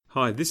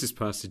Hi, this is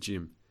Pastor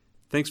Jim.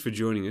 Thanks for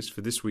joining us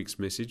for this week's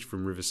message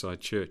from Riverside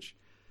Church.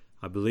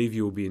 I believe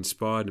you will be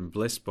inspired and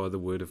blessed by the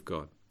Word of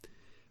God.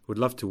 We'd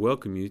love to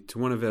welcome you to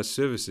one of our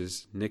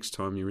services next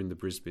time you're in the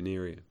Brisbane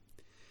area.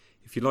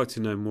 If you'd like to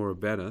know more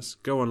about us,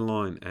 go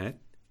online at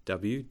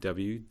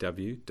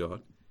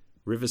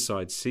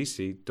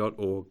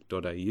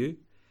www.riversidecc.org.au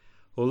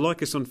or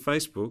like us on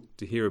Facebook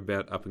to hear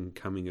about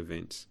up-and-coming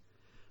events.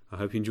 I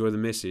hope you enjoy the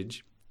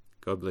message.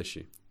 God bless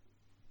you.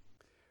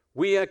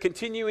 We are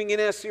continuing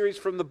in our series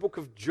from the book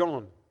of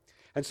John.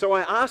 And so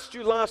I asked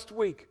you last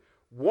week,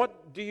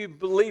 what do you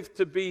believe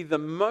to be the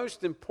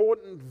most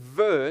important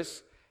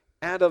verse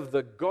out of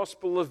the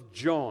Gospel of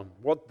John?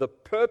 What the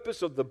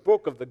purpose of the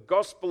book of the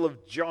Gospel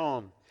of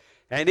John?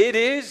 And it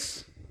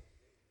is...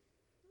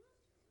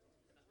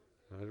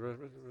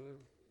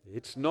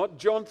 It's not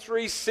John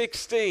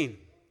 3:16.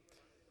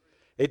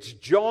 It's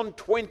John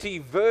 20,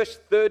 verse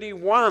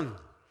 31.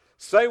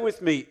 Say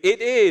with me,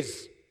 it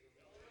is...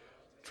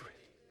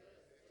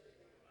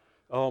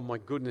 Oh my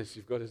goodness,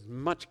 you've got as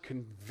much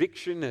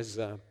conviction as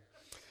a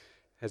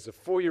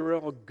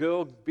 4-year-old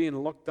girl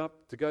being locked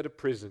up to go to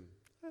prison.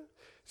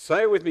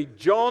 Say it with me,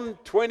 John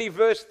 20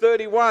 verse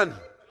 31.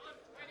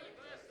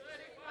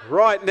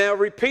 Right, now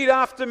repeat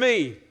after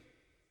me.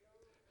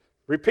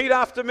 Repeat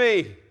after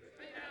me.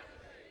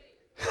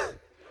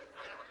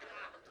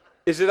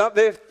 Is it up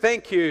there?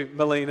 Thank you,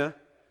 Melina.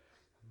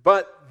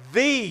 But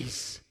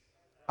these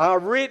are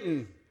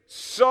written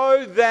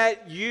so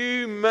that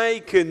you may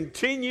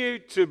continue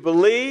to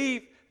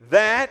believe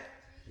that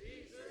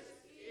Jesus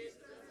is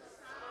the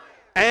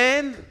Messiah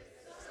and the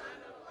Son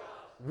of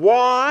God.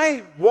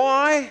 Why?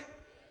 Why?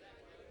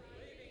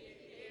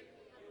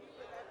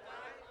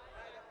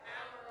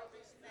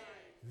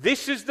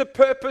 This is the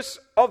purpose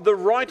of the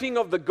writing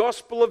of the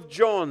Gospel of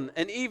John.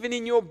 And even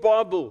in your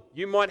Bible,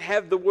 you might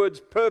have the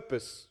words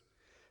purpose.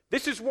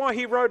 This is why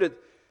he wrote it.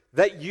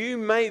 That you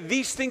may,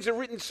 these things are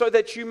written so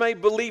that you may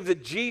believe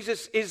that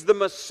Jesus is the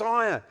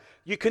Messiah.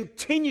 You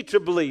continue to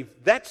believe.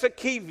 That's a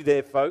key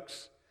there,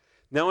 folks.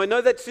 Now, I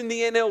know that's in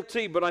the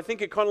NLT, but I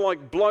think it kind of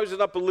like blows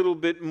it up a little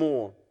bit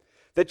more.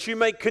 That you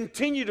may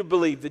continue to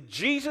believe that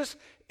Jesus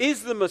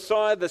is the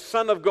Messiah, the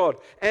Son of God.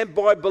 And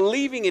by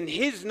believing in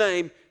His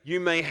name, you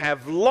may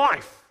have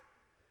life.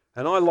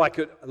 And I like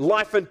it,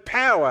 life and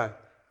power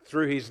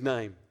through His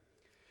name.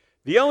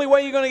 The only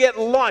way you're going to get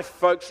life,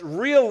 folks,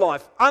 real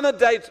life,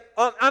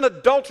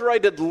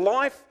 unadulterated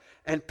life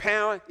and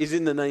power is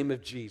in the name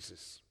of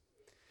Jesus.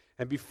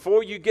 And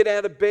before you get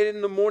out of bed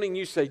in the morning,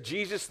 you say,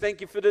 Jesus,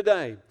 thank you for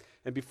today.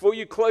 And before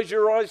you close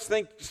your eyes,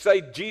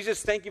 say,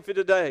 Jesus, thank you for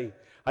today.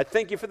 I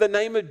thank you for the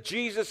name of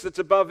Jesus that's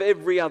above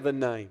every other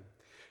name.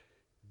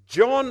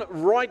 John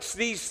writes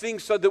these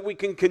things so that we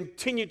can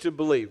continue to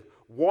believe.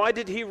 Why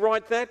did he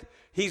write that?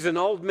 He's an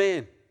old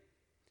man.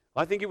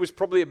 I think he was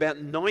probably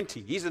about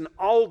 90. He's an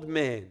old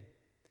man.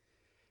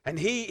 And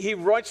he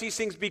writes these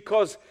things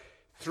because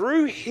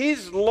through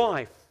his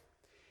life,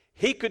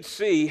 he could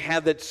see how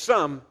that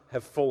some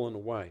have fallen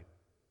away.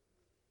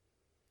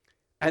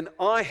 And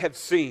I have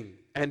seen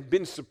and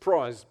been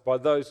surprised by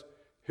those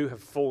who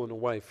have fallen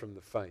away from the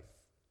faith.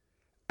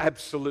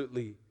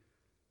 Absolutely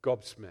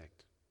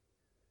gobsmacked.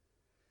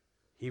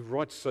 He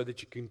writes so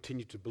that you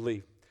continue to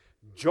believe.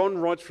 John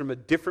writes from a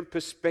different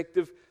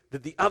perspective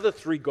that the other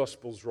three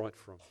Gospels write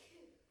from.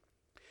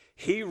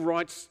 He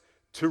writes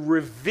to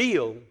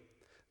reveal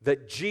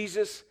that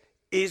Jesus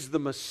is the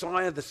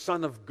Messiah, the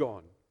Son of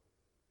God.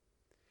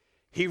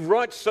 He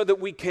writes so that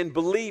we can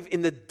believe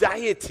in the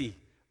deity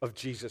of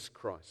Jesus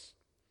Christ,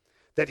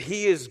 that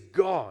He is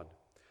God,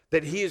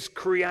 that He is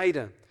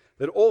Creator,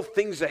 that all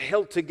things are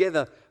held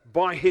together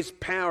by His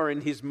power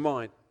and His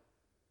might.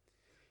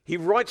 He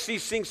writes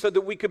these things so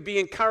that we could be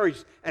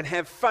encouraged and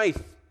have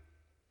faith,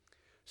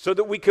 so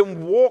that we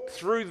can walk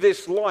through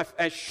this life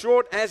as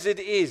short as it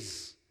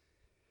is.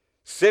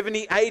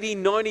 70, 80,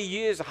 90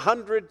 years,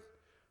 100.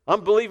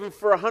 I'm believing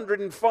for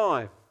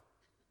 105.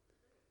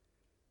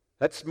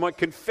 That's my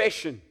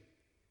confession.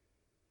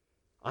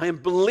 I am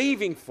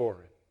believing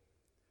for it.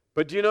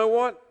 But do you know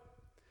what?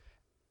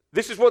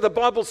 This is what the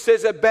Bible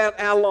says about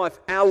our life.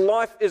 Our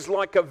life is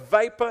like a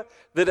vapor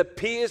that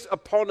appears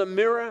upon a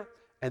mirror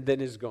and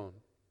then is gone.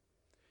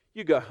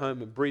 You go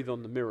home and breathe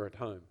on the mirror at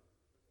home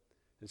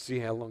and see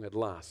how long it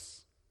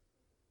lasts.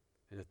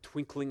 In a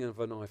twinkling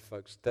of an eye,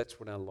 folks, that's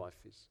what our life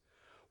is.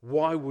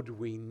 Why would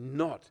we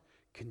not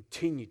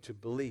continue to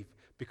believe?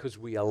 Because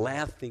we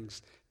allow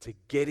things to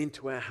get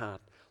into our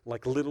heart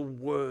like little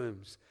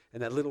worms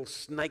and that little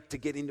snake to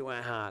get into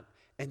our heart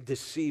and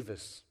deceive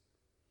us.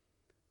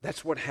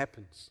 That's what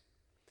happens.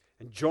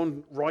 And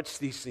John writes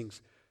these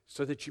things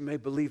so that you may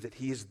believe that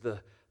He is the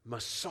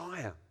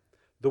Messiah,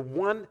 the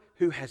one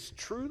who has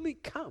truly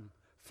come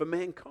for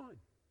mankind.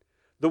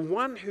 The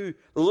one who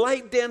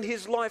laid down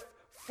His life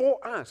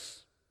for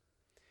us.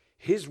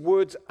 His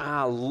words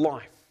are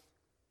life.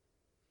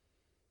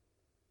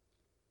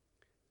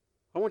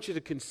 I want you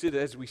to consider,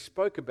 as we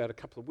spoke about a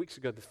couple of weeks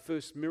ago, the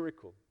first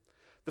miracle.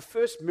 The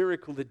first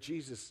miracle that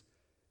Jesus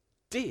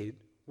did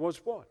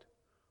was what?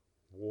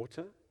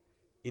 Water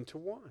into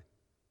wine.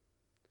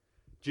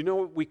 Do you know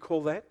what we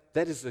call that?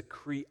 That is a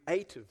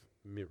creative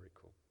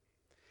miracle.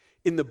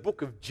 In the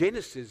book of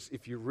Genesis,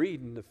 if you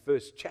read in the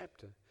first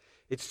chapter,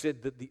 it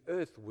said that the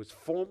earth was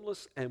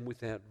formless and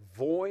without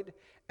void,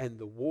 and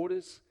the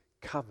waters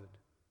covered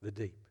the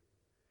deep.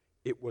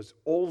 It was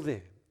all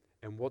there.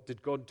 And what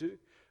did God do?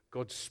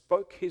 God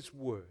spoke his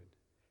word,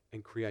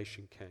 and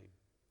creation came.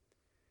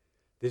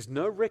 There's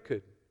no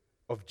record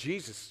of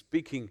Jesus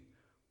speaking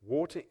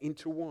water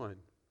into wine,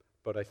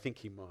 but I think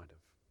he might have.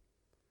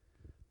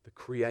 The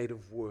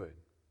creative word.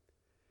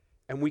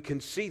 And we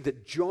can see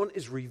that John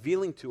is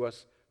revealing to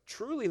us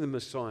truly the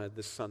Messiah,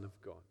 the Son of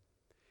God.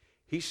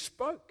 He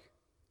spoke,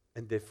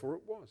 and therefore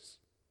it was.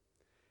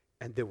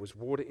 And there was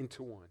water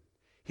into wine.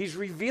 He's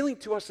revealing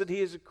to us that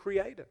he is a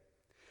creator.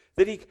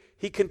 That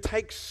he can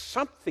take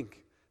something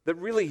that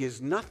really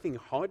is nothing,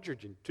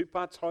 hydrogen, 2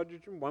 parts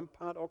hydrogen, 1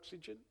 part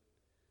oxygen.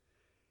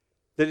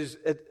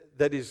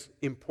 That is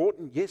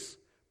important, yes,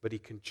 but he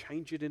can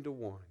change it into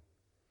wine.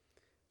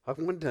 I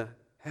wonder,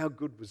 how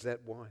good was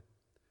that wine?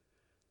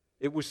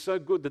 It was so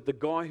good that the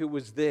guy who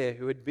was there,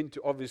 who had been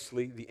to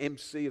obviously the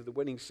MC of the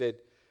wedding, said,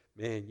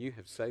 "Man, you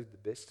have saved the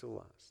best to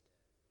last."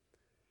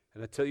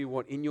 And I tell you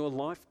what, in your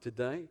life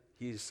today,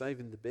 he is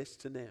saving the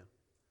best to now.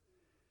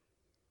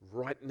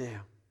 Right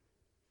now.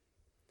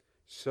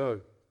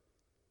 So,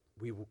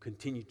 we will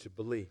continue to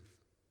believe.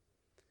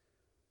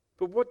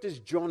 But what does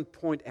John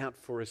point out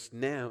for us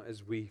now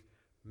as we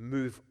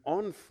move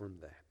on from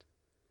that?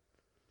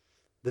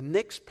 The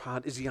next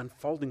part is the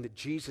unfolding that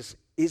Jesus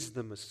is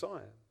the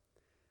Messiah.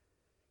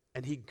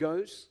 And he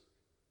goes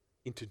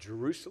into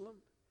Jerusalem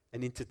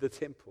and into the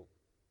temple.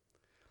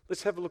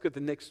 Let's have a look at the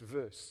next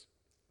verse,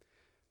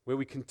 where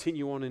we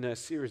continue on in our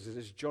series. It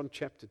is John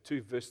chapter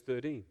 2, verse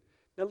 13.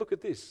 Now look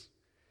at this.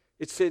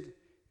 It said,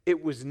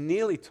 it was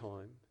nearly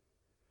time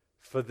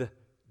for the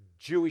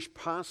Jewish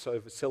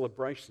Passover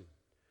celebration.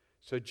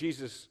 So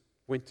Jesus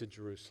went to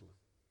Jerusalem.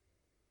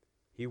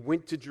 He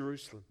went to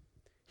Jerusalem.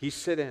 He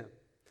set out.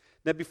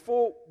 Now,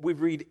 before we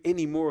read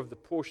any more of the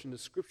portion of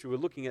Scripture we're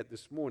looking at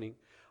this morning,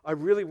 I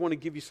really want to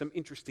give you some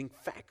interesting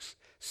facts,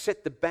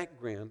 set the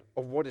background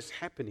of what is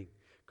happening,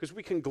 because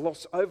we can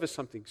gloss over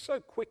something so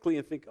quickly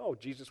and think, oh,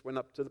 Jesus went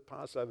up to the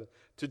Passover,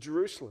 to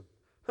Jerusalem.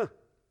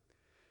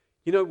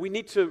 You know, we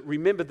need to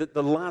remember that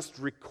the last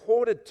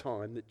recorded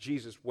time that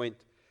Jesus went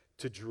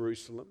to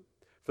Jerusalem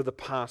for the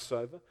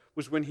Passover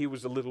was when he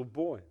was a little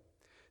boy.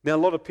 Now, a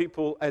lot of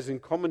people, as in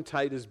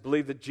commentators,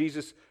 believe that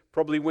Jesus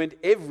probably went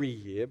every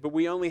year, but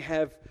we only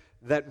have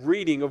that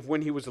reading of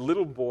when he was a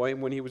little boy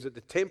and when he was at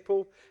the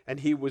temple and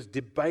he was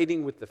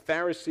debating with the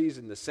Pharisees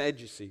and the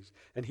Sadducees,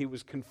 and he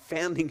was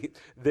confounding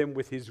them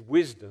with his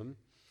wisdom.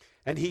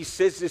 And he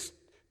says this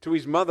to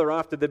his mother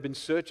after they've been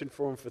searching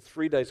for him for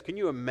 3 days. Can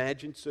you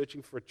imagine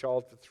searching for a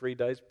child for 3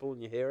 days,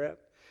 pulling your hair out?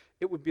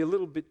 It would be a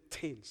little bit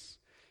tense.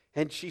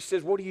 And she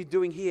says, "What are you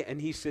doing here?"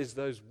 And he says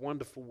those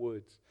wonderful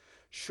words,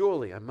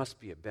 "Surely I must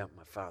be about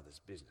my Father's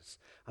business.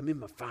 I'm in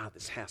my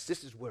Father's house.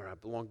 This is where I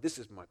belong. This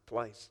is my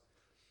place."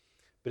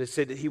 But it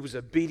said that he was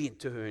obedient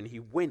to her and he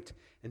went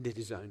and did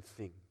his own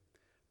thing.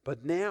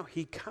 But now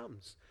he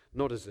comes,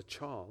 not as a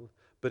child,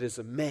 but as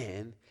a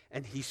man,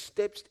 and he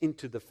steps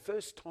into the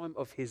first time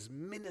of his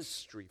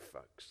ministry,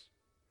 folks.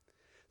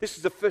 This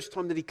is the first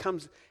time that he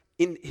comes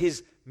in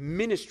his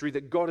ministry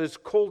that God has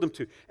called him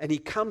to. And he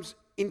comes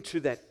into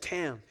that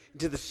town,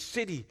 into the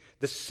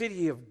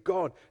city of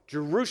God,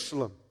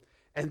 Jerusalem.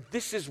 And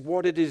this is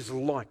what it is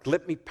like.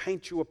 Let me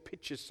paint you a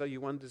picture so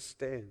you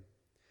understand.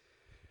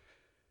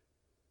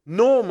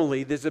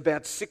 Normally, there's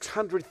about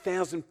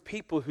 600,000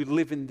 people who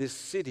live in this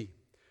city.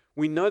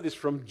 We know this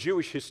from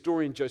Jewish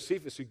historian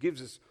Josephus, who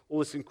gives us all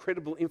this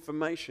incredible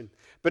information.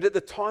 But at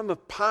the time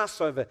of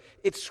Passover,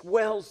 it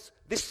swells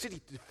this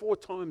city to 4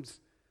 times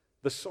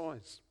the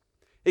size.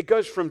 It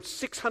goes from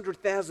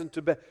 600,000 to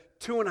about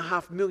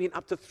 2.5 million,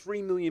 up to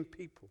 3 million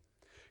people.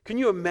 Can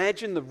you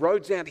imagine the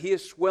roads out here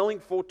swelling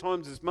 4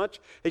 times as much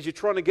as you're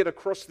trying to get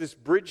across this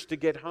bridge to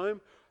get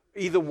home?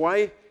 Either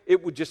way,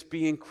 it would just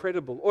be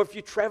incredible. Or if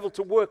you travel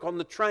to work on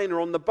the train or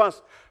on the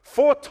bus,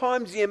 4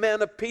 times the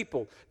amount of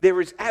people.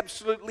 There is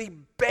absolutely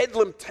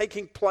bedlam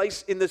taking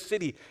place in the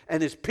city.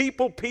 And there's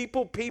people.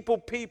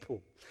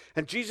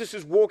 And Jesus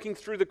is walking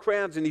through the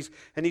crowds, and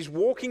he's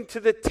walking to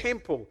the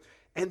temple.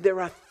 And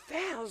there are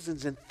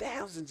thousands and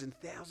thousands and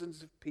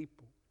thousands of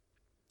people.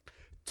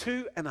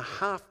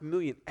 2.5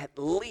 million at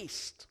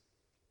least.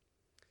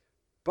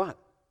 But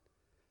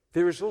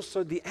there is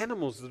also the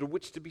animals that are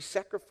which to be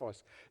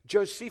sacrificed.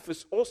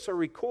 Josephus also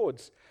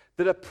records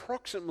that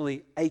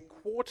approximately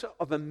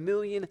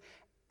 250,000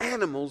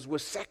 animals were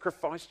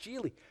sacrificed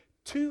yearly.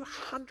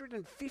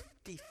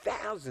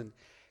 250,000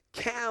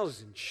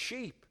 cows and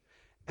sheep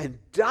and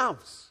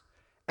doves.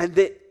 And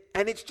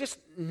it's just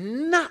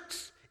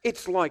nuts.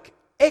 It's like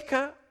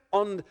Eka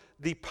on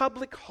the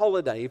public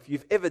holiday, if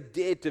you've ever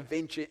dared to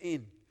venture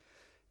in.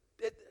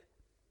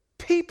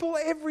 People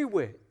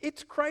everywhere.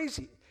 It's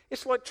crazy.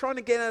 It's like trying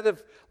to get out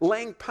of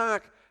Lang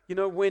Park,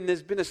 when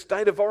there's been a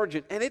state of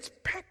origin, and it's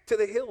packed to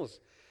the hills.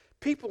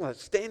 People are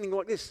standing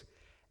like this,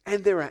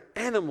 and there are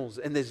animals,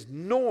 and there's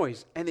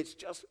noise, and it's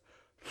just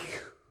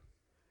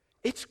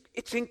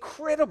It's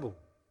incredible.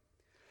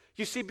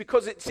 You see,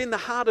 because it's in the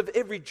heart of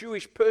every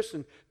Jewish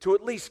person to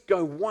at least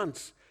go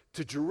once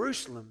to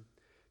Jerusalem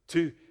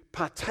to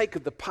partake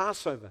of the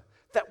Passover.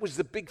 That was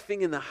the big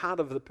thing in the heart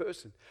of the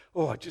person.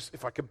 Oh,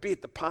 if I could be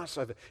at the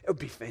Passover, it would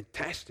be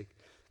fantastic.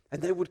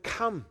 And they would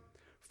come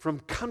from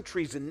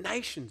countries and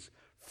nations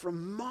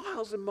from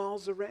miles and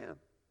miles around.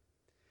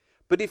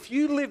 But if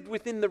you lived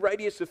within the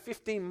radius of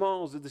 15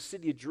 miles of the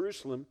city of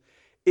Jerusalem,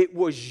 it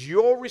was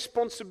your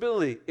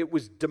responsibility. It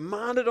was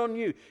demanded on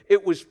you.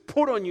 It was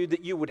put on you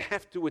that you would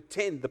have to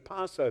attend the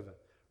Passover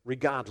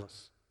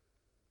regardless.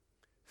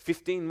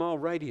 15-mile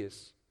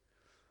radius.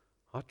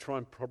 I'd try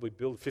and probably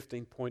build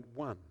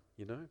 15.1,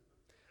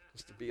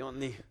 just to be on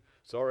the,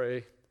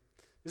 sorry.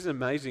 Isn't it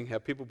amazing how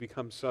people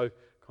become so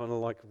kind of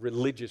like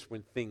religious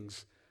when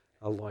things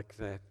are like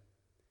that?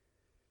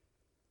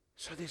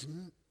 So there's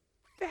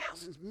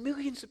thousands,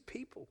 millions of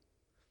people.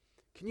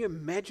 Can you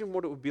imagine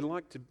what it would be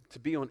like to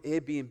be on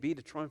Airbnb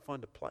to try and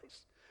find a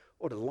place?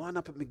 Or to line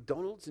up at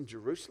McDonald's in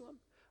Jerusalem?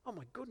 Oh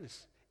my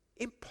goodness.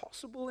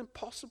 Impossible,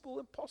 impossible,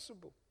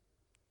 impossible.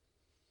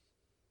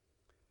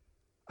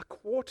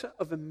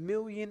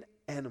 250,000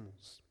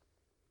 animals.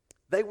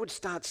 They would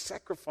start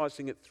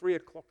sacrificing at 3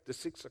 o'clock to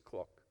 6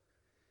 o'clock.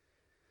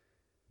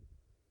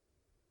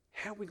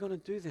 How are we going to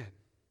do that?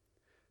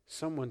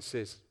 Someone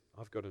says,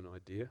 I've got an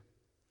idea.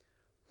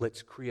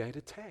 Let's create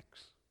a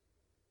tax.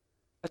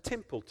 A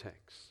temple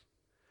tax.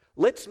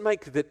 Let's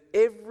make that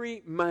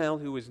every male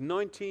who is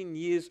 19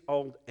 years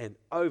old and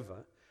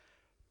over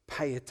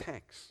pay a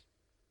tax.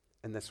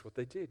 And that's what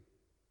they did.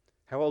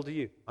 How old are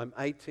you? I'm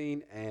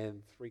 18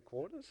 and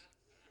 3/4.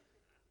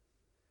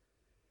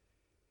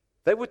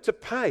 They were to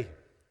pay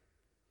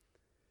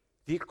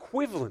the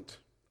equivalent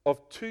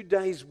of 2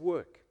 days'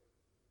 work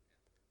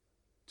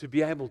to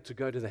be able to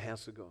go to the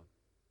house of God,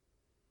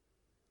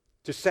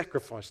 to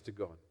sacrifice to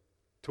God,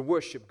 to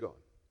worship God.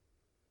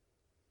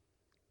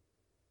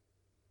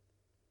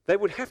 They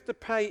would have to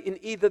pay in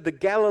either the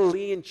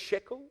Galilean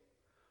shekel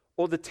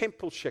or the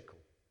temple shekel,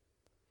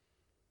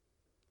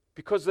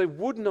 because they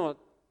would not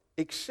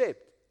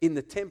accept in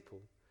the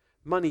temple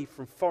money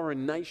from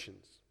foreign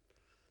nations.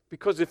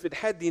 Because if it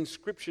had the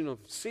inscription of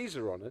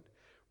Caesar on it,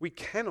 we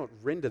cannot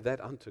render that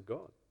unto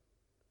God.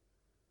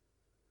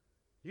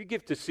 You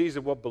give to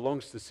Caesar what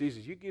belongs to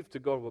Caesar. You give to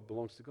God what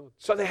belongs to God.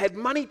 So they had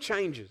money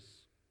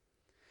changers.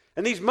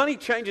 And these money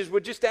changers were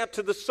just out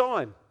to the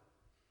side.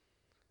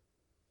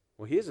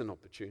 Well, here's an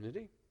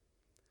opportunity.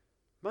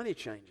 Money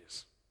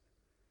changers.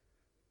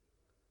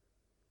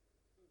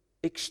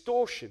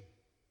 Extortion.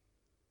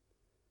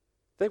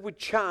 They would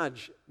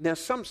charge, now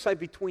some say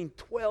between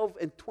 12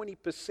 and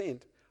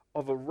 20%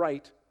 of a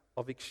rate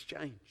of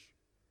exchange.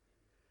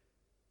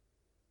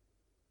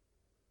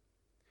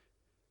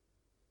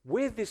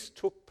 Where this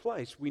took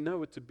place, we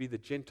know it to be the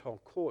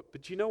Gentile court,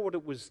 but do you know what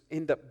it was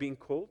end up being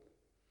called?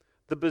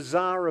 The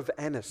Bazaar of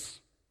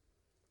Annas,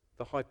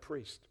 the high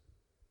priest.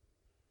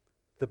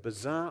 The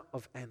Bazaar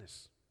of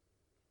Annas.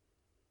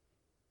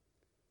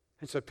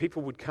 And so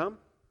people would come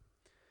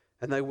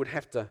and they would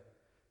have to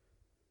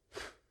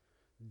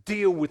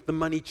deal with the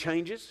money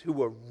changers who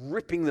were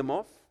ripping them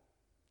off.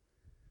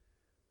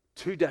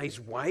 2 days'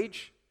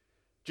 wage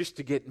just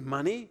to get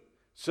money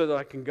so that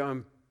I can go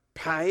and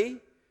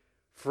pay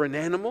for an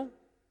animal.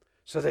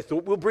 So they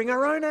thought, we'll bring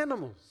our own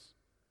animals.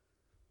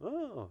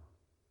 Oh,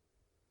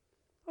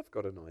 I've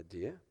got an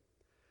idea.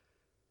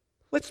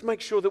 Let's make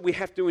sure that we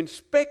have to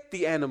inspect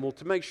the animal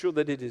to make sure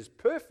that it is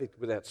perfect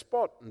without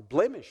spot and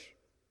blemish.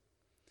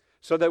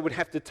 So they would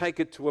have to take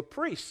it to a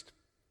priest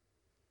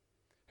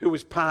who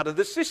was part of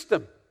the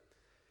system.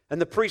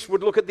 And the priest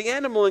would look at the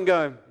animal and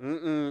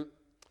go,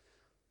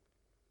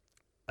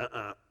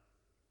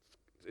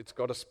 it's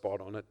got a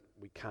spot on it.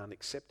 We can't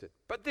accept it.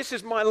 But this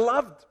is my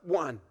loved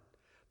one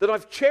that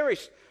I've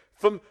cherished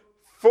for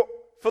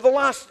the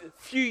last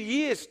few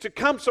years to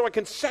come so I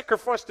can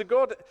sacrifice to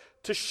God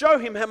to show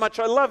him how much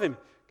I love him.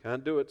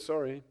 Can't do it,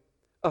 sorry.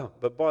 Oh,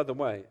 but by the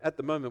way, at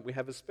the moment we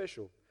have a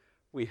special.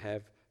 We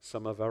have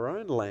some of our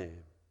own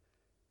lamb,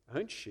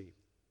 own sheep,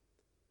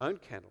 own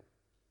cattle.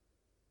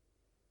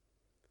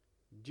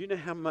 Do you know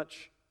how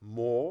much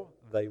more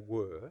they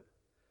were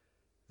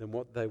than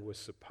what they were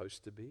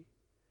supposed to be?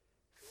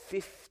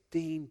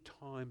 15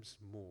 times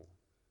more.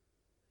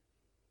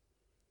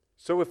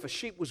 So if a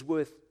sheep was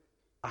worth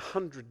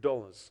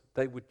 $100,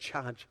 they would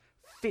charge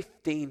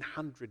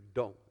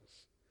 $1,500.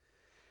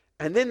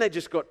 And then they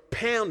just got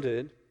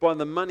pounded by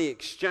the money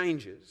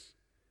exchangers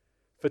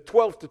for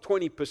 12 to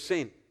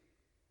 20%.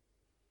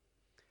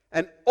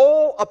 And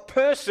all a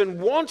person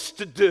wants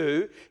to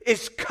do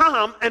is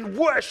come and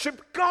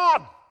worship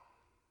God.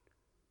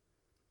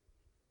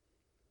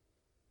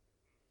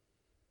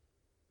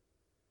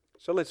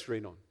 So let's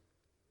read on.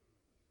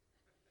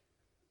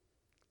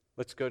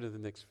 Let's go to the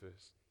next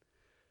verse.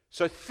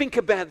 So think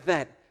about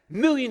that.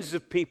 Millions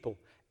of people,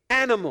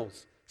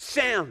 animals,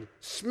 sound,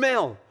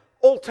 smell,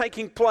 all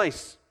taking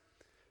place.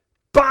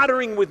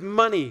 Bartering with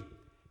money.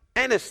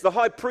 Annas, the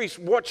high priest,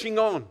 watching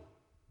on.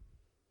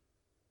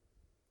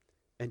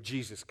 And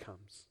Jesus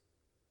comes.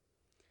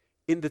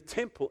 in the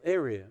temple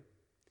area,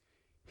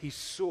 he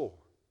saw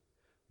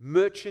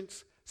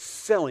merchants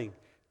selling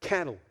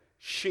cattle,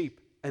 sheep,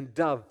 and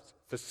doves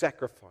for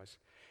sacrifice.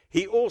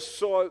 He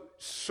also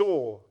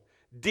saw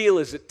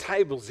dealers at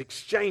tables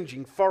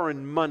exchanging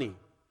foreign money.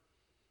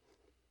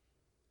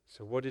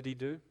 So what did he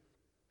do?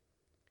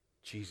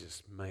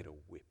 Jesus made a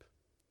whip.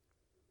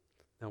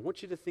 Now I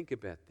want you to think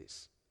about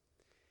this.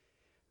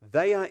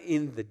 They are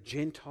in the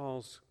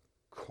Gentiles'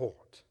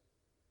 court.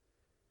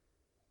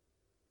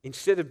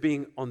 Instead of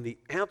being on the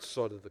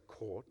outside of the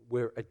court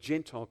where a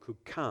Gentile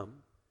could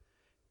come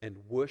and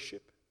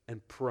worship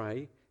and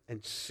pray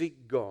and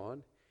seek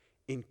God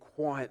in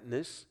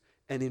quietness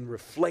and in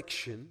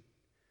reflection,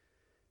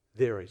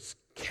 there is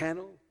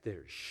cattle,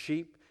 there is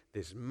sheep,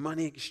 there's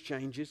money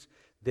exchanges,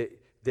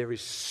 there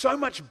is so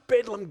much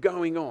bedlam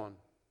going on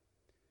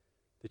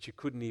that you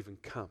couldn't even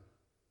come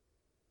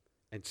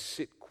and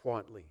sit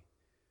quietly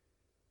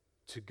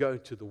to go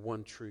to the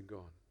one true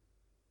God.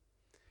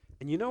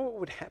 And you know what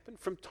would happen?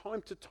 From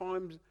time to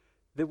time,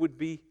 there would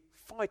be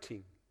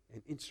fighting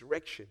and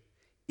insurrection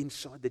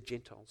inside the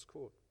Gentiles'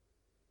 court.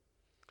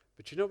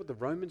 But you know what the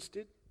Romans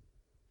did?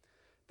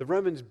 The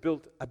Romans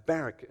built a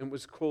barrack, and it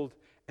was called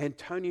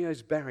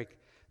Antonio's Barrack,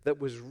 that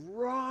was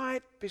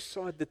right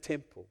beside the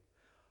temple,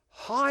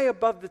 high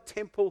above the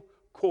temple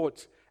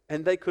courts,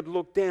 and they could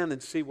look down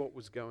and see what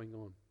was going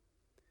on.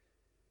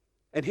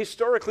 And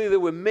historically, there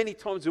were many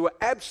times there were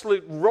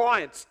absolute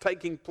riots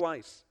taking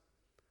place.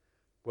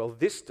 Well,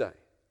 this day,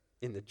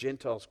 in the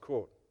Gentiles'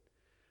 court,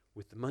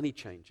 with the money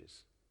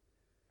changers,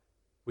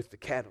 with the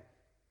cattle,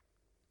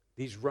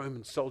 these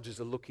Roman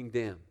soldiers are looking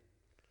down.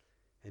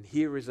 And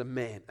here is a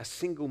man, a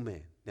single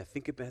man. Now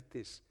think about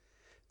this.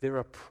 There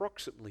are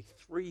approximately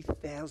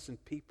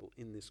 3,000 people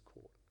in this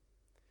court.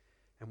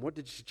 And what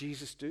did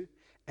Jesus do?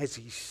 As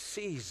he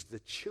sees the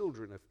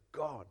children of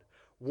God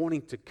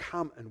wanting to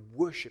come and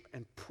worship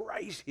and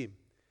praise him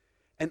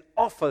and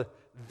offer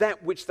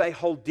that which they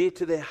hold dear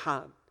to their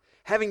heart,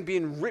 having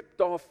been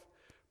ripped off,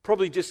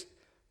 probably just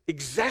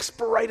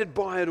exasperated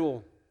by it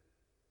all,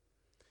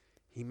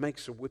 he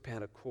makes a whip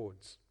out of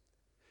cords.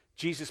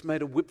 Jesus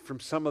made a whip from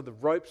some of the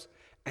ropes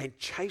and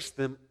chased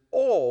them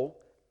all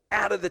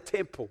out of the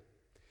temple.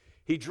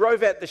 He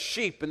drove out the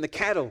sheep and the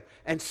cattle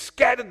and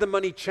scattered the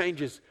money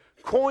changers,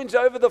 coins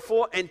over the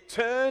floor, and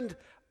turned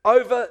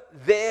over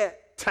their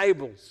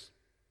tables.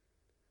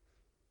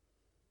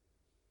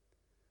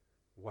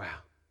 Wow.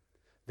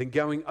 Then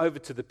going over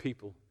to the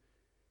people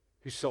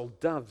who sold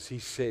doves, he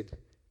said,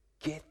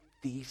 "Get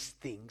these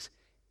things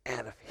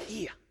out of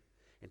here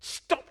and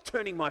stop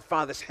turning my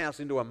Father's house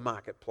into a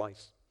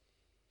marketplace."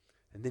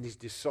 And then his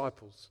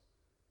disciples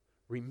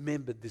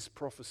remembered this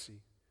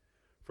prophecy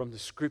from the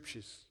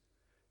scriptures.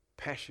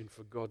 Passion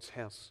for God's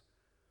house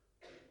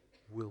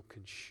will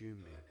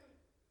consume me.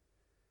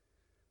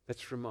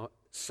 That's from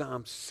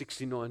Psalm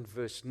 69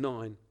 verse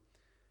 9,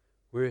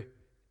 where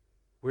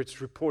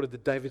it's reported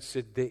that David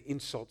said, "Their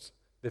insults,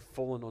 they've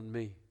fallen on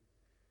me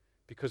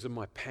because of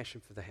my passion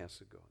for the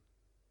house of God."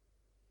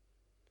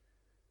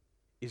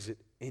 Is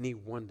it any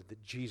wonder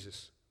that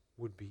Jesus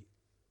would be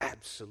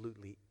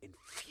absolutely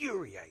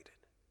infuriated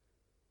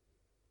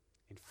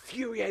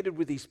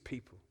with these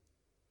people?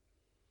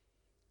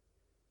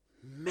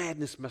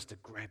 Madness must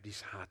have grabbed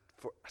his heart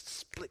for a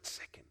split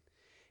second.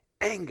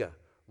 Anger,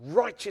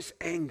 righteous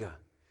anger,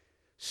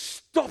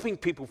 stopping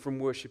people from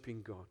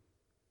worshiping God.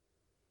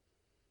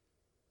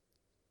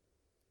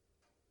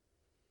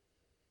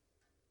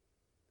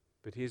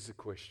 But here's the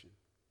question.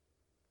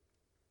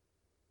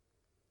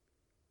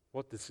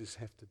 What does this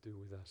have to do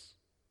with us?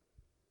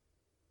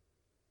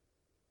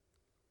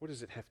 What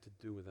does it have to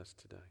do with us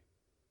today?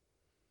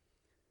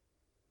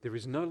 There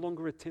is no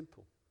longer a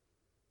temple.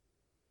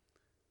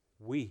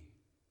 We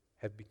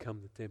have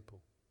become the temple.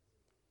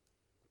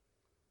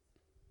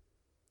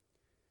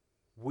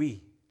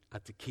 We are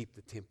to keep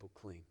the temple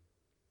clean.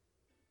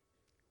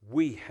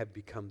 We have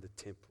become the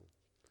temple.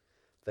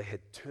 They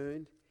had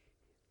turned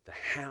the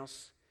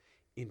house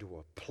into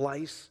a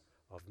place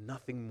of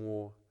nothing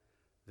more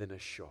than a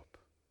shop.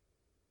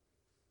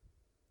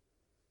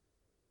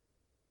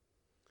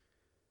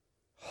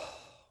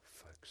 Oh,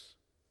 folks.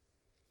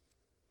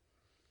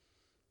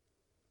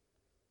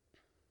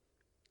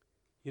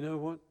 You know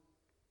what?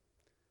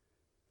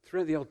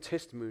 Throughout the Old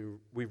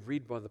Testament, we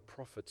read by the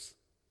prophets,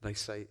 they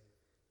say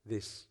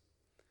this.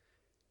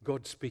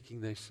 God speaking,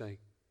 they say,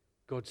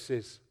 God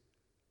says,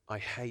 "I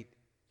hate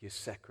your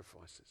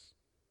sacrifices.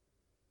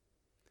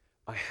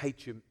 I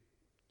hate your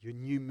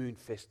new moon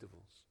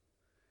festivals.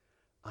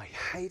 I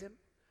hate them.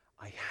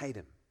 I hate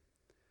them."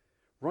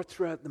 Right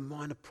throughout the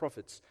minor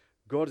prophets,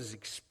 God is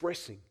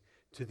expressing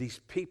to these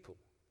people.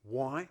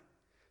 Why?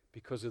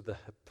 Because of the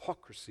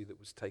hypocrisy that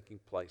was taking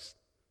place.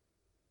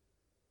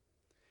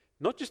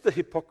 Not just the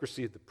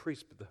hypocrisy of the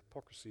priests, but the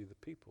hypocrisy of the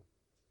people.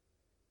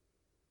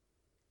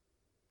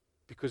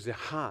 Because their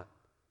heart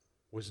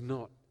was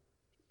not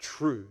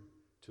true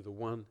to the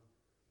one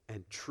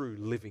and true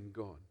living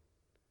God.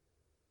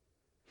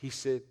 He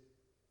said,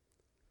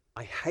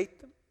 "I hate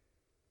them.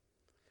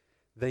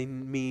 They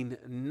mean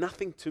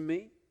nothing to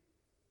me.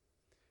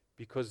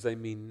 because they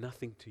mean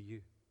nothing to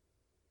you.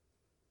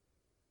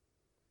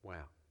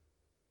 Wow.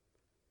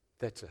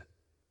 That's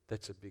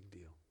a big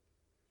deal.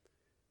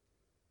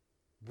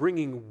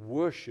 Bringing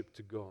worship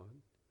to God,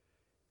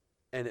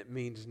 and it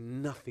means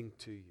nothing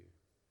to you.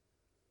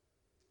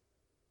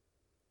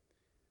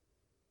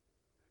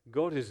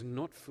 God is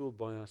not fooled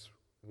by us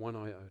one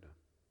iota.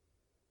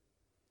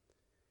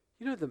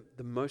 You know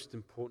the most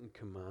important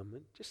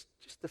commandment? Just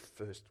the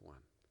first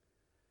one.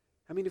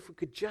 I mean, if we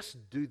could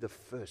just do the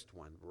first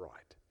one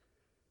right.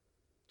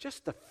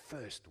 Just the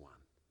first one.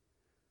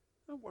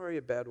 Don't worry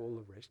about all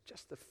the rest,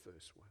 just the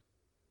first one.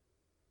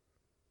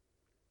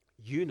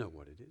 You know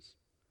what it is.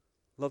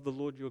 Love the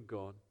Lord your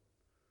God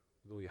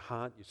with all your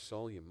heart, your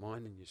soul, your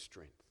mind, and your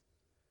strength.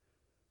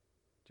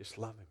 Just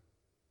love Him.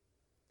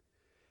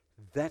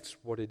 That's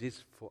what it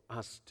is for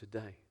us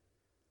today.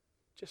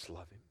 Just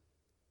love Him.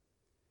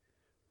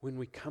 When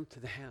we come to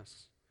the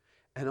house,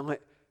 and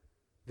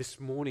this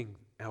morning,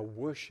 our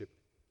worship,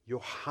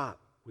 your heart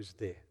was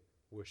there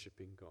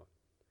worshiping God.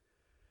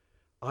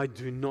 I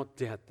do not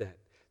doubt that.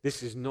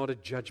 This is not a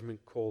judgment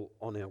call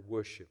on our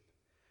worship.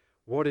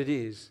 What it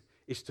is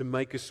to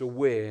make us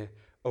aware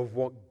of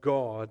what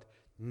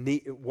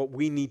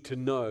we need to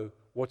know,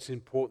 what's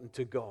important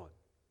to God.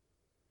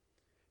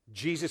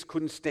 Jesus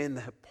couldn't stand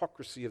the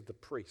hypocrisy of the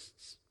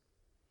priests.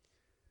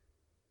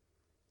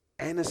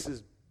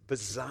 Annas'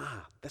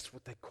 bazaar, that's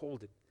what they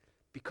called it,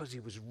 because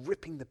he was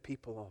ripping the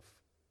people off.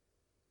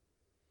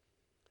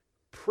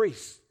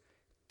 Priests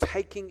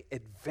taking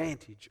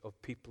advantage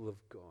of people of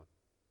God.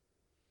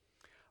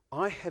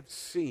 I have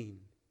seen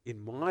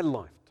in my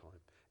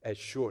lifetime, as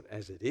short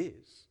as it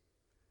is,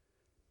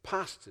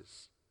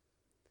 pastors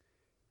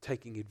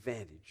taking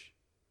advantage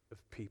of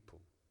people.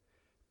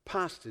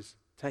 Pastors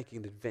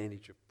taking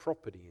advantage of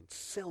property and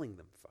selling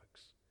them,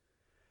 folks.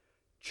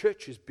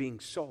 Churches being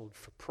sold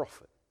for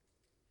profit.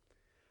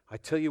 I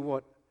tell you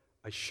what,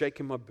 I shake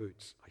in my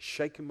boots.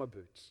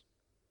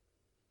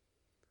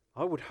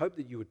 I would hope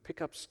that you would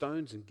pick up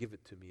stones and give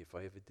it to me if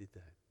I ever did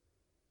that.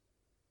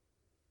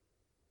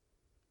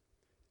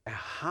 Our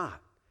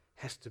heart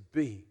has to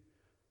be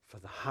for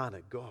the heart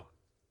of God.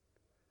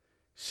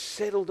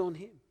 Settled on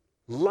Him,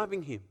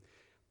 loving Him.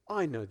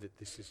 I know that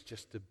this is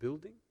just a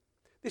building.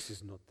 This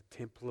is not the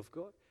temple of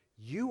God.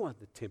 You are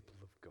the temple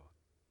of God.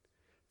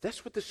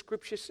 That's what the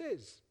Scripture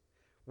says.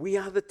 We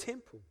are the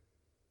temple.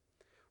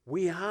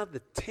 We are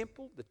the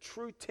temple, the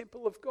true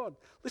temple of God.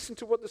 Listen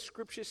to what the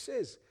Scripture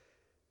says.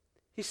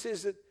 He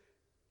says that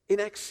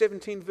in Acts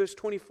 17 verse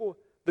 24,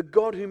 the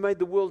God who made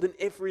the world and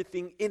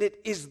everything in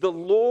it is the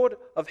Lord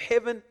of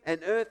heaven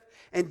and earth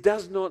and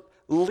does not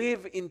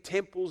live in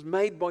temples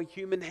made by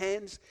human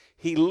hands.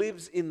 He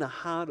lives in the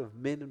heart of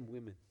men and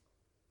women.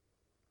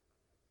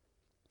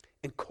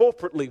 And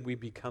corporately we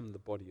become the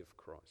body of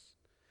Christ.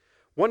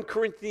 1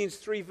 Corinthians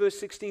 3 verse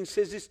 16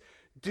 says this,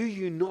 do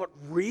you not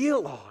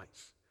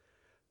realize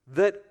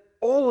that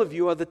all of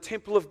you are the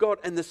temple of God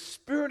and the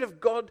Spirit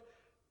of God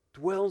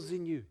dwells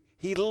in you?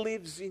 He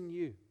lives in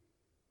you.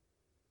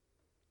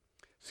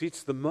 See,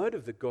 it's the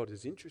motive that God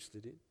is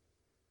interested in.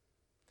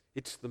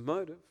 It's the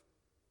motive.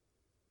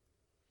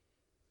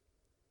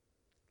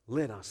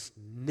 Let us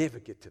never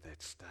get to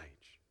that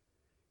stage.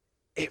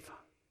 Ever.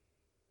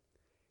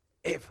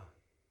 Ever.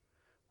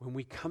 When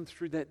we come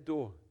through that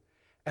door,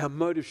 our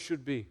motive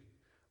should be,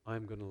 I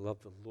am going to love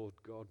the Lord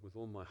God with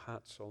all my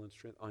heart, soul, and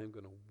strength. I am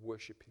going to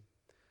worship Him.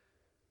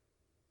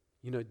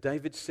 You know,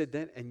 David said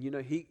that, and you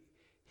know, he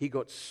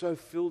got so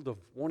filled of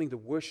wanting to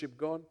worship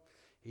God,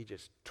 he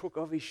just took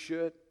off his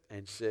shirt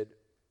and said,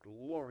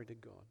 glory to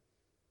God.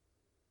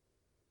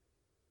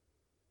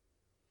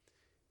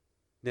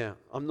 Now,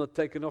 I'm not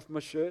taking off my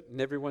shirt, and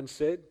everyone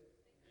said,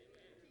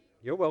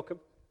 you're welcome.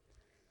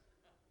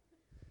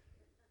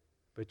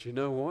 But you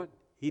know what?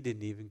 He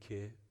didn't even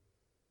care.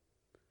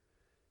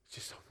 It's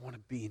just, I want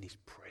to be in His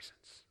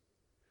presence.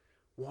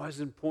 Why is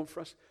it important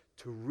for us?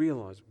 To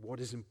realize what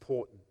is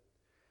important.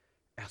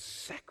 Our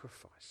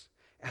sacrifice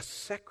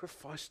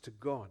to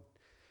God.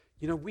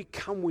 You know, we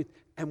come with,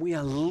 and we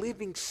are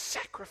living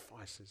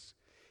sacrifices.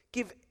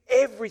 Give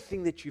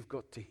everything that you've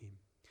got to Him.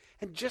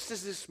 And just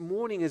as this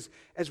morning,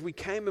 as we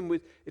came in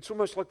with, it's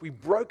almost like we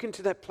broke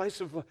into that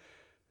place of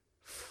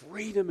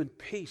freedom and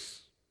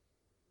peace.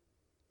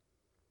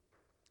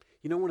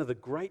 You know, one of the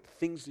great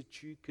things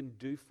that you can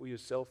do for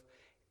yourself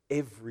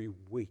every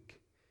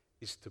week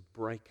is to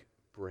break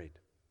bread.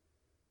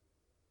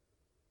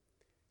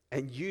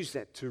 And use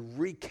that to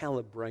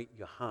recalibrate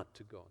your heart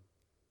to God.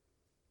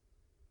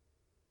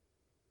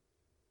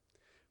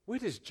 Where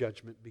does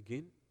judgment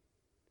begin?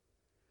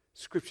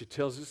 Scripture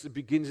tells us it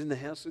begins in the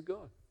house of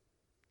God.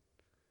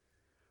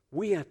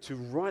 We are to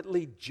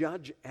rightly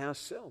judge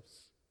ourselves.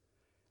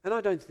 And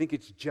I don't think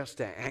it's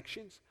just our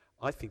actions.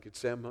 I think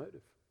it's our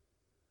motive.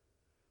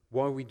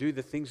 Why we do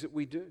the things that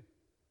we do.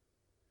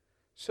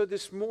 So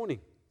this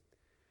morning,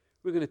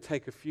 we're going to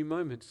take a few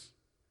moments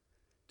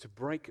to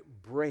break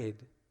bread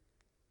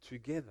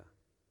together.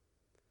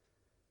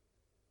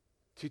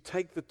 To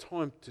take the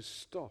time to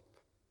stop.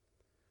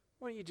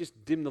 Why don't you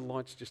just dim the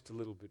lights just a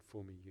little bit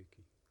for me,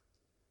 Yuki?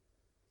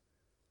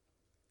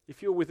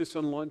 If you're with us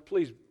online,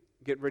 please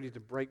get ready to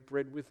break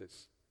bread with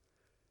us.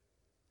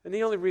 And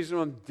the only reason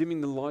I'm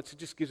dimming the lights, it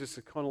just gives us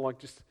a kind of like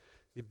just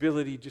the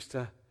ability just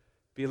to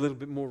be a little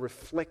bit more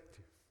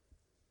reflective.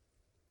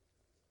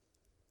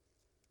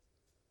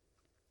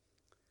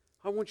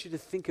 I want you to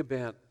think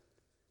about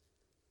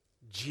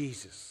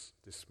Jesus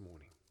this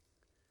morning.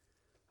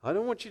 I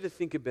don't want you to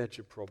think about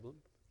your problem.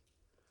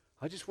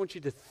 I just want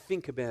you to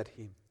think about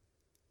Him.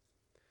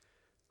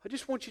 I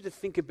just want you to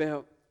think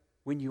about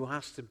when you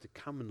asked Him to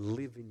come and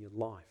live in your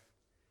life,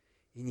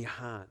 in your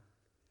heart.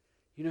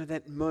 You know,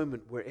 that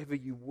moment wherever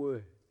you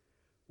were,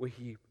 where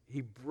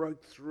He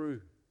broke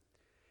through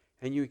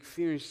and you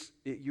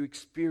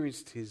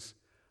experienced His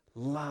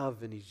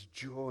love and His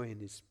joy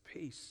and His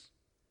peace.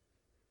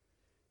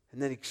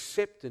 And that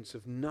acceptance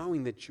of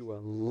knowing that you are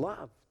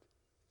loved.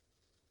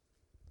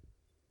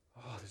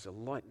 Oh, there's a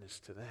lightness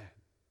to that.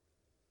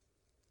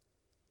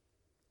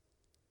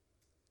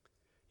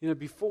 You know,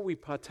 before we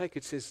partake,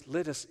 it says,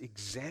 let us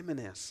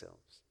examine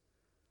ourselves.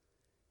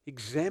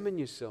 Examine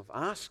yourself.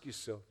 Ask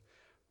yourself,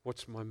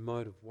 what's my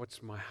motive?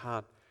 What's my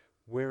heart?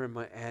 Where am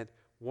I at?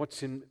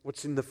 What's in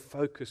the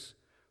focus?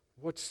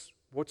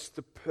 What's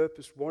the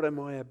purpose? What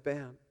am I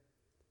about?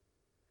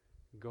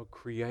 God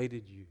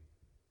created you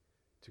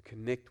to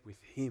connect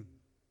with Him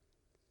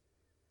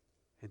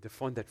and to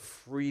find that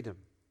freedom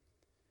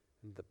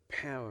and the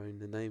power in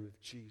the name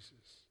of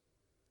Jesus.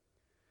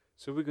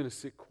 So we're going to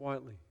sit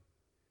quietly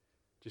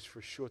just for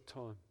a short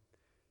time,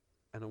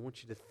 and I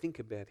want you to think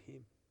about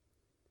Him.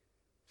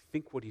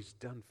 Think what He's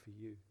done for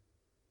you.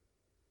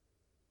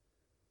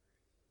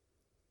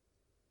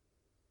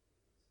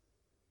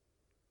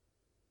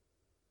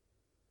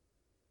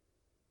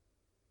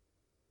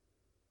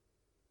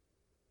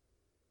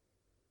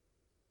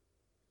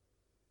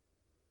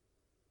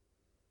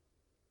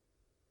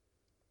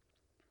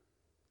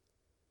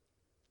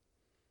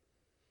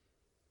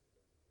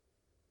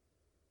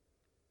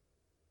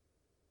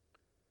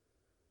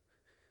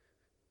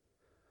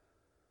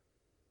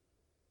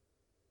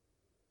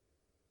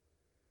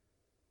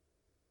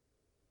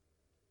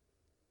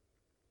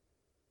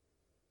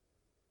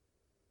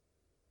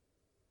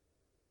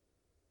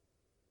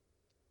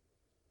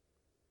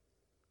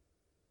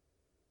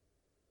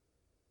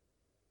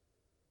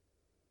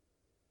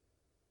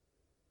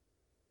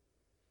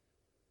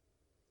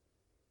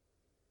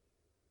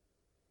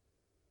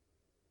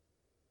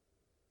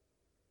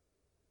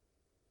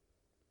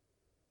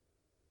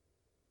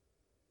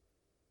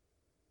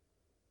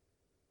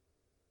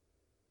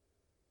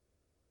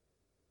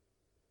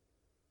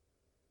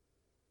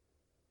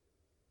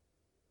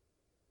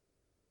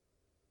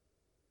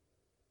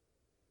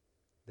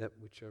 That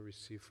which I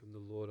received from the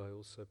Lord, I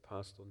also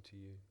passed on to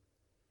you.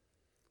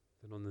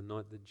 That on the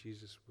night that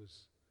Jesus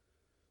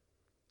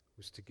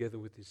was together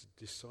with His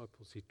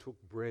disciples, He took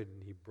bread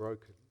and He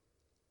broke it.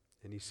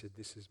 And He said,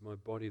 this is my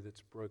body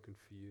that's broken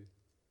for you.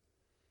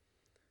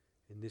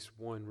 And this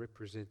wine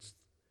represents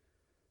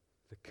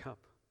the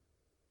cup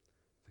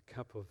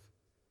of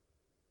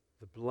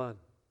the blood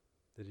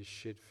that is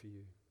shed for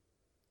you.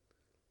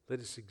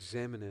 Let us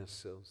examine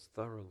ourselves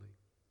thoroughly.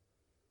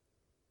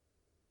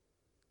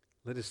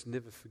 Let us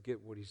never forget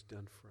what He's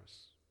done for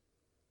us.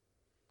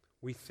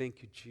 We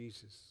thank you,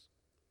 Jesus,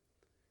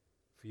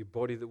 for your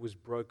body that was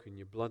broken,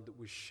 your blood that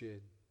was shed,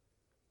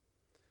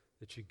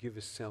 that you give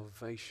us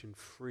salvation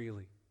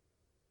freely.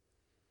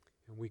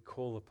 And we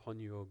call upon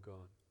you, O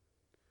God,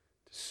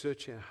 to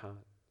search our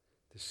heart,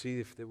 to see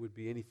if there would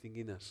be anything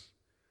in us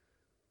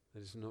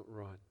that is not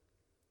right.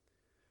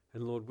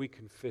 And Lord, we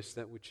confess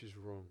that which is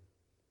wrong.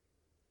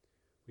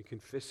 We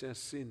confess our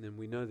sin, and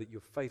we know that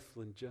you're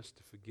faithful and just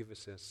to forgive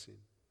us our sin.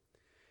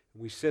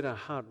 And we set our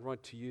heart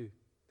right to you.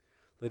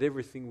 Let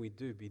everything we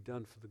do be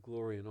done for the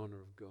glory and honor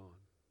of God.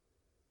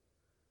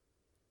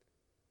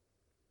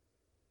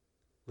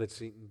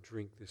 Let's eat and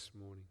drink this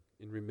morning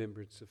in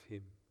remembrance of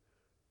Him,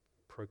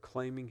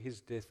 proclaiming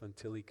His death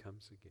until He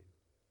comes again.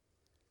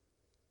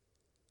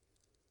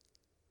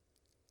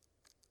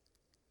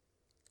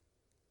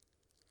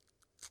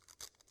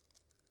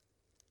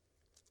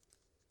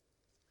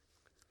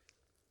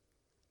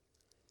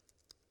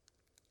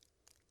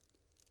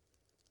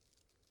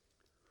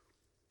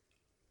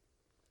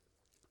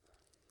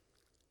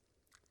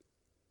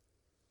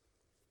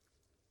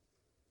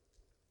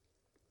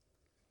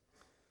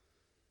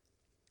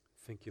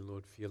 Thank you,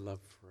 Lord, for your love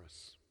for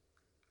us.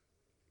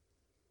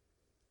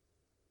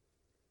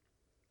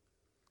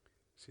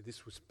 See,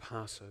 this was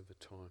Passover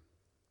time.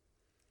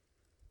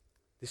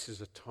 This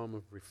is a time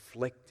of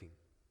reflecting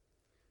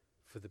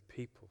for the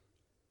people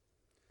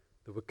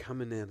that were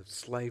coming out of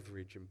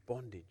slavery and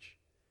bondage,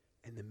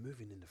 and they're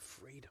moving into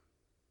freedom.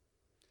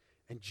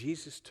 And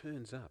Jesus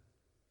turns up,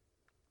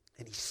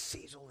 and He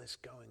sees all this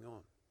going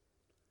on,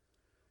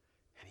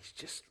 and He's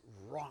just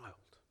riled.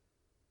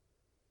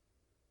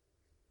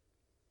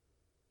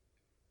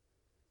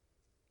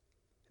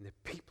 And there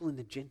are people in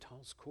the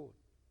Gentiles' court.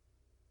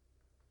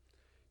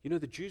 You know,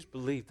 the Jews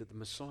believed that the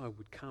Messiah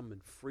would come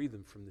and free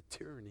them from the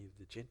tyranny of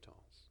the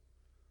Gentiles.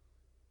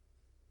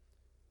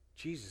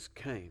 Jesus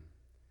came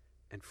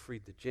and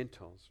freed the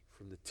Gentiles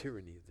from the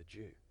tyranny of the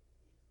Jew.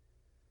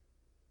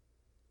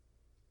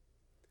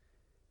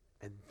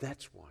 And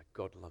that's why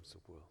God loves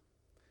the world.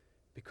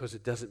 Because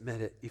it doesn't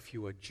matter if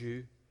you are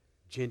Jew,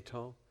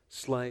 Gentile,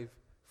 slave,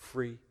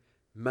 free,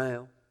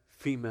 male,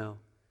 female,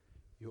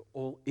 you're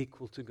all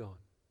equal to God.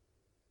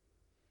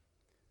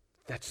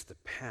 That's the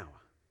power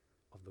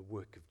of the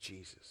work of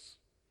Jesus.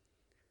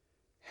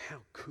 How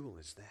cool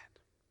is that?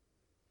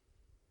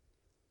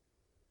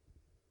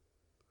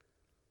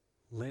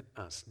 Let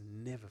us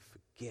never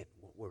forget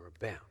what we're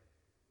about.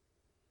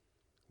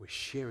 We're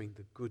sharing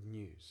the good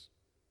news.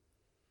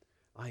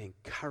 I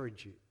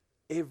encourage you,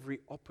 every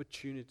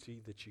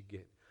opportunity that you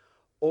get,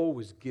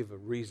 always give a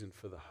reason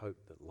for the hope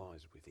that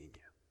lies within you.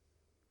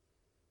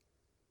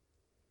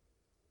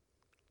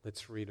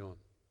 Let's read on.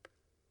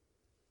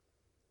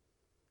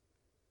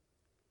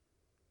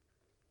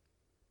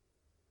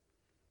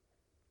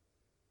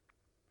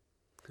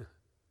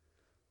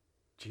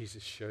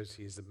 Jesus shows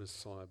he is the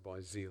Messiah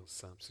by zeal,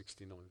 Psalm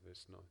 69,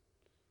 verse 9.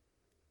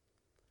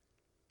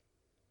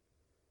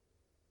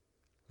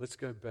 Let's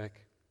go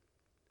back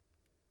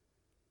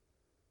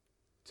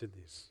to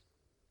this.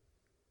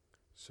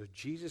 So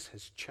Jesus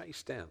has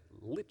chased out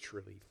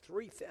literally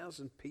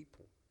 3,000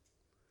 people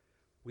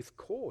with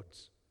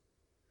cords.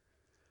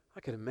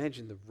 I can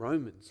imagine the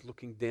Romans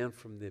looking down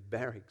from their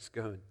barracks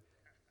going,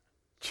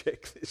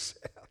 check this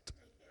out.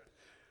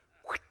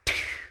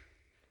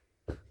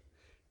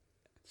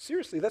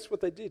 Seriously, that's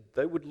what they did.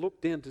 They would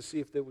look down to see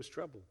if there was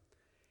trouble.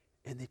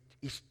 And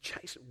he's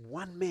chasing,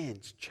 one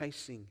man's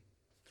chasing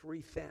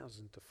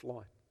 3,000 to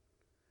flight.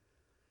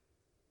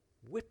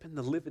 Whipping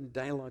the living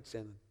daylights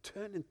out and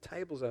turning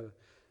tables over.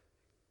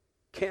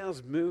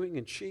 Cows mooing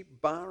and sheep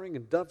baaing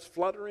and doves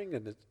fluttering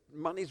and the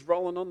money's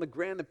rolling on the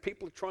ground and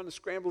people are trying to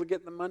scramble to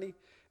get the money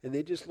and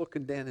they're just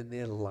looking down and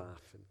they're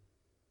laughing.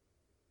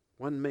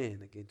 One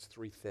man against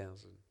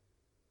 3,000.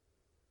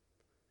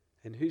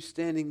 And who's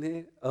standing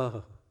there?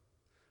 Oh,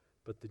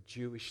 but the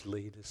Jewish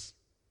leaders.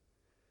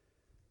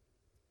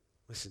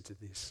 Listen to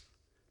this.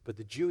 But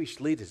the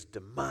Jewish leaders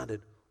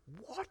demanded,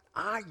 what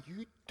are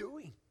you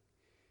doing?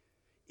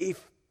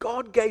 If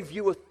God gave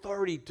you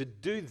authority to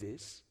do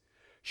this,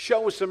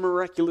 show us a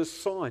miraculous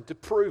sign to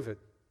prove it.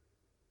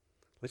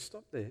 Let's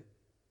stop there.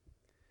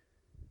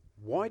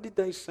 Why did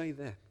they say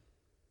that?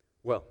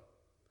 Well,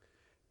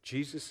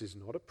 Jesus is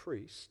not a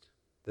priest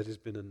that has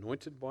been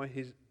anointed by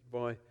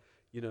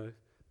the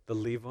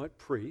Levite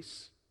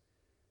priests.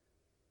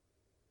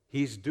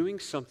 He's doing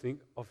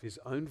something of his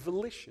own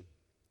volition.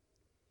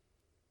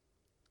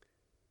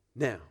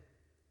 Now,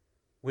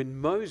 when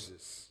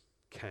Moses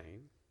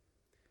came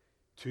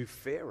to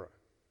Pharaoh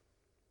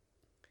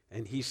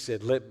and he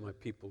said, let my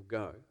people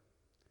go,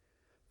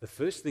 the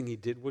first thing he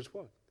did was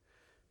what?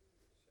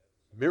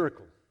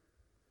 Miracle,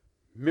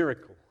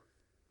 miracle,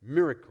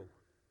 miracle,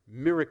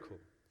 miracle.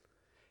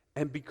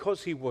 And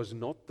because he was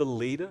not the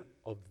leader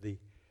of the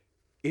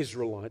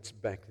Israelites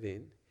back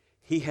then,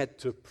 he had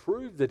to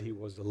prove that he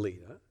was a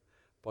leader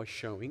by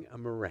showing a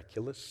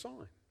miraculous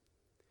sign.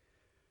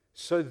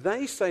 So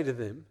they say to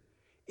them,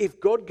 if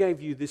God gave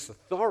you this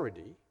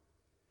authority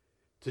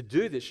to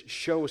do this,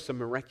 show us a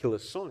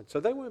miraculous sign.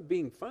 So they weren't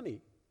being funny.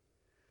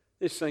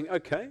 They're saying,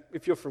 okay,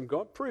 if you're from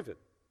God, prove it.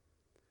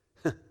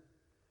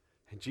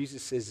 And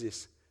Jesus says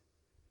this,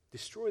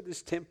 destroy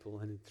this temple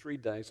and in 3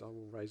 days I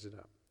will raise it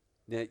up.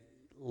 Now,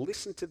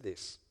 listen to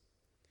this.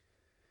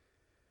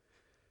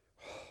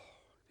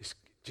 This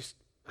just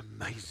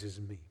amazes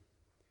me.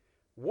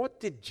 What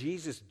did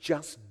Jesus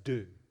just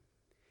do?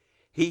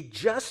 He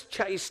just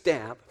chased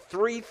out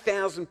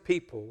 3,000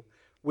 people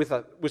with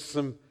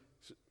some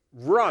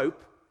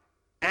rope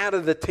out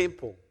of the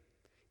temple.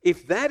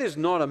 If that is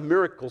not a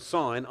miracle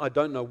sign, I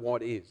don't know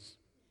what is.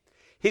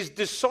 His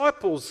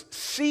disciples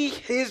see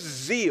his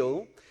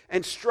zeal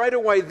and straight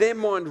away their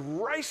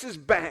mind races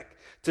back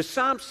to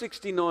Psalm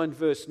 69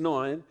 verse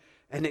 9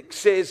 and it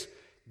says,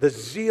 the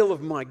zeal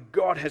of my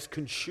God has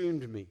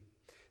consumed me.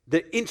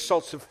 The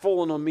insults have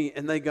fallen on me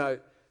and they go,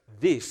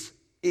 this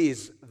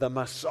is the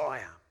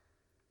Messiah.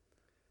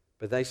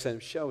 But they say,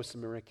 show us a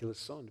miraculous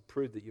sign to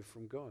prove that you're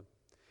from God.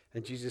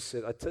 And Jesus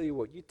said, I tell you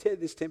what, you tear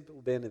this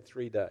temple down in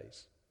 3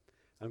 days.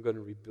 I'm going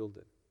to rebuild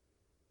it.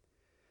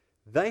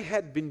 They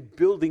had been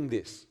building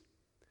this.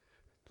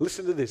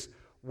 Listen to this.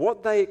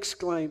 What they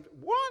exclaimed,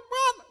 what?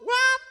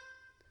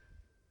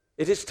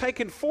 It has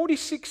taken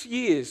 46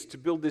 years to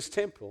build this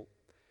temple,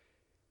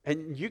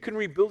 and you can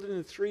rebuild it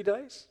in 3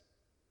 days?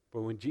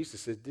 Well, when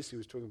Jesus said this, he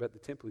was talking about the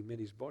temple, he meant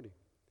his body.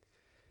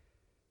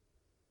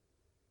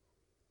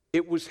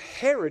 It was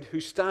Herod who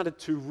started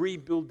to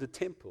rebuild the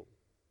temple.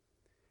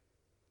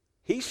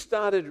 He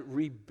started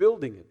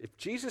rebuilding it. If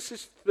Jesus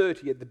is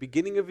 30 at the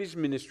beginning of his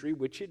ministry,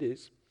 which it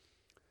is,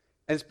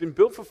 and it's been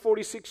built for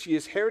 46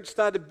 years, Herod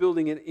started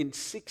building it in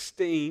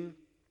 16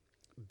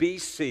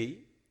 BC,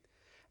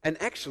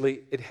 and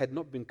actually it had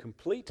not been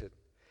completed,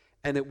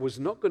 and it was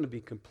not going to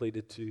be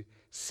completed to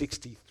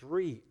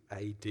 63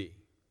 AD.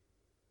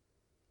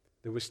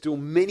 There were still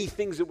many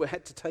things that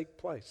had to take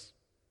place.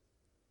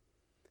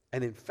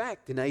 And in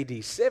fact, in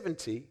AD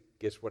 70,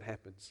 guess what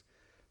happens?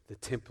 The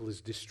temple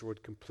is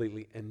destroyed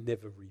completely and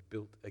never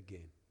rebuilt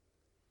again.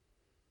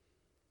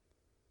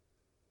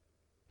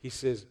 He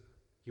says,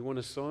 you want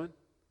a sign?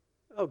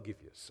 I'll give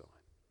you a sign.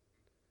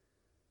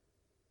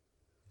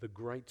 The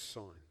great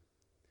sign.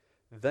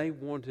 They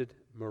wanted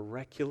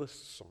miraculous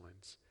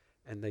signs,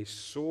 and they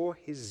saw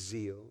his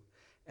zeal,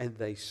 and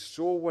they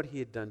saw what he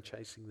had done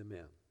chasing them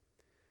out.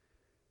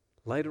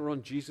 Later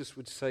on, Jesus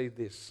would say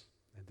this,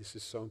 and this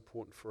is so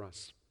important for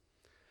us.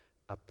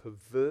 A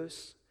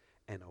perverse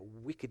and a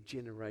wicked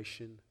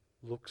generation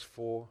looks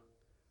for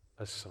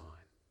a sign.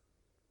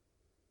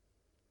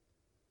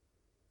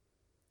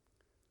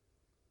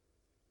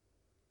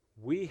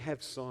 We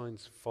have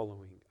signs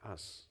following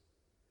us.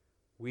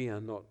 We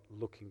are not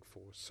looking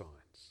for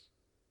signs.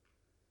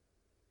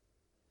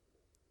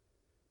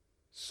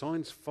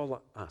 Signs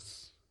follow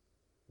us.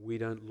 We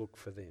don't look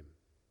for them.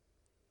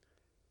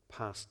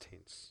 Past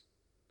tense,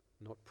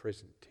 not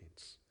present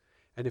tense.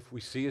 And if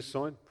we see a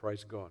sign,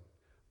 praise God.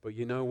 But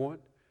you know what?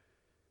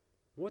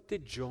 What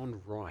did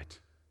John write?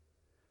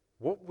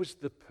 What was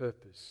the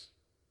purpose?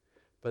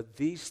 But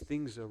these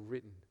things are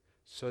written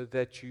so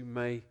that you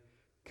may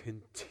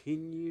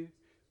continue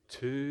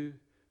to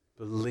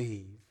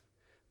believe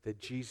that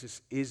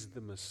Jesus is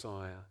the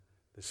Messiah,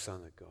 the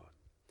Son of God.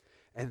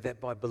 And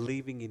that by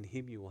believing in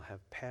him you will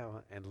have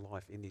power and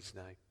life in his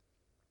name.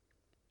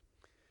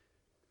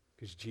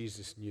 Because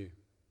Jesus knew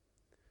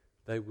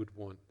they would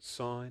want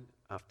sign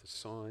after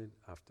sign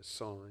after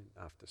sign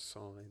after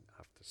sign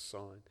after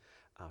sign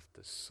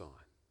after sign.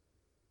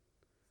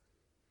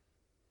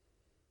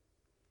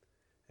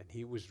 And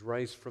he was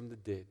raised from the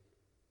dead,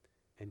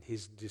 and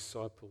his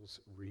disciples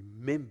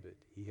remembered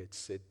he had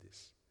said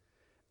this.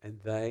 And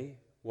they,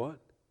 what?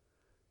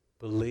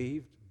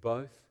 Believed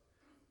both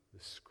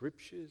the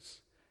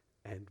scriptures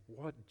and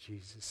what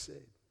Jesus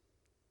said.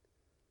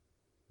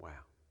 Wow.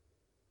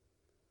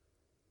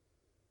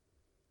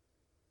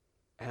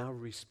 Our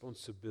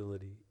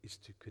responsibility is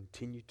to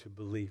continue to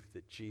believe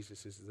that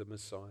Jesus is the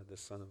Messiah, the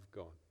Son of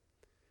God.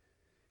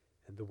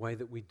 And the way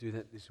that we do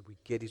that is we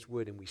get his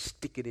word and we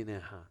stick it in our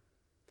heart.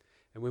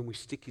 And when we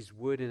stick his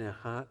word in our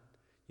heart,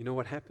 you know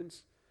what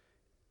happens?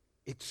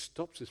 It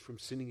stops us from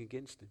sinning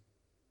against him.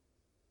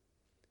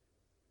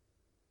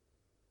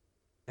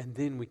 And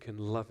then we can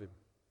love him.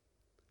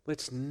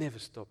 Let's never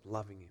stop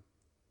loving him.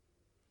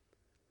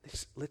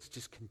 Let's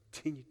just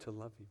continue to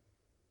love him.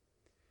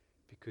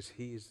 Because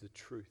he is the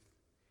truth.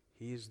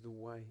 He is the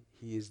way.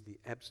 He is the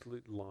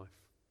absolute life.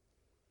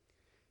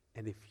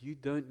 And if you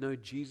don't know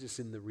Jesus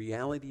in the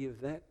reality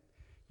of that,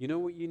 you know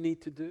what you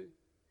need to do?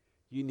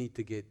 You need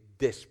to get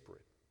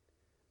desperate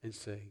and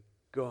say,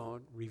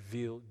 God,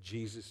 reveal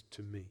Jesus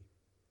to me.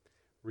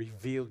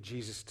 Reveal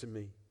Jesus to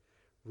me.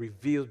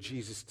 Reveal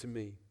Jesus to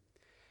me.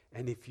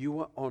 And if you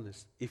are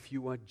honest, if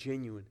you are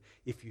genuine,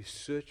 if you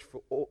search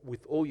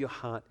with all your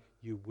heart,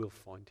 you will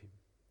find him.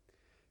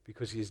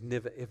 Because he has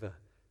never ever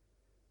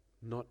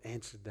not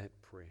answered that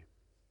prayer.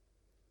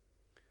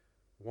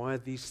 Why are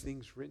these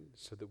things written?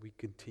 So that we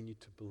continue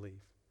to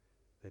believe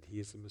that he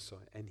is the Messiah,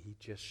 and he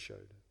just showed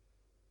it.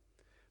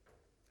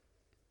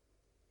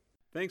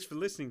 Thanks for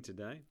listening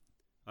today.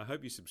 I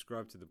hope you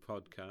subscribe to the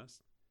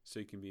podcast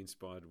so you can be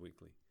inspired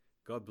weekly.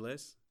 God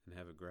bless and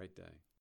have a great day.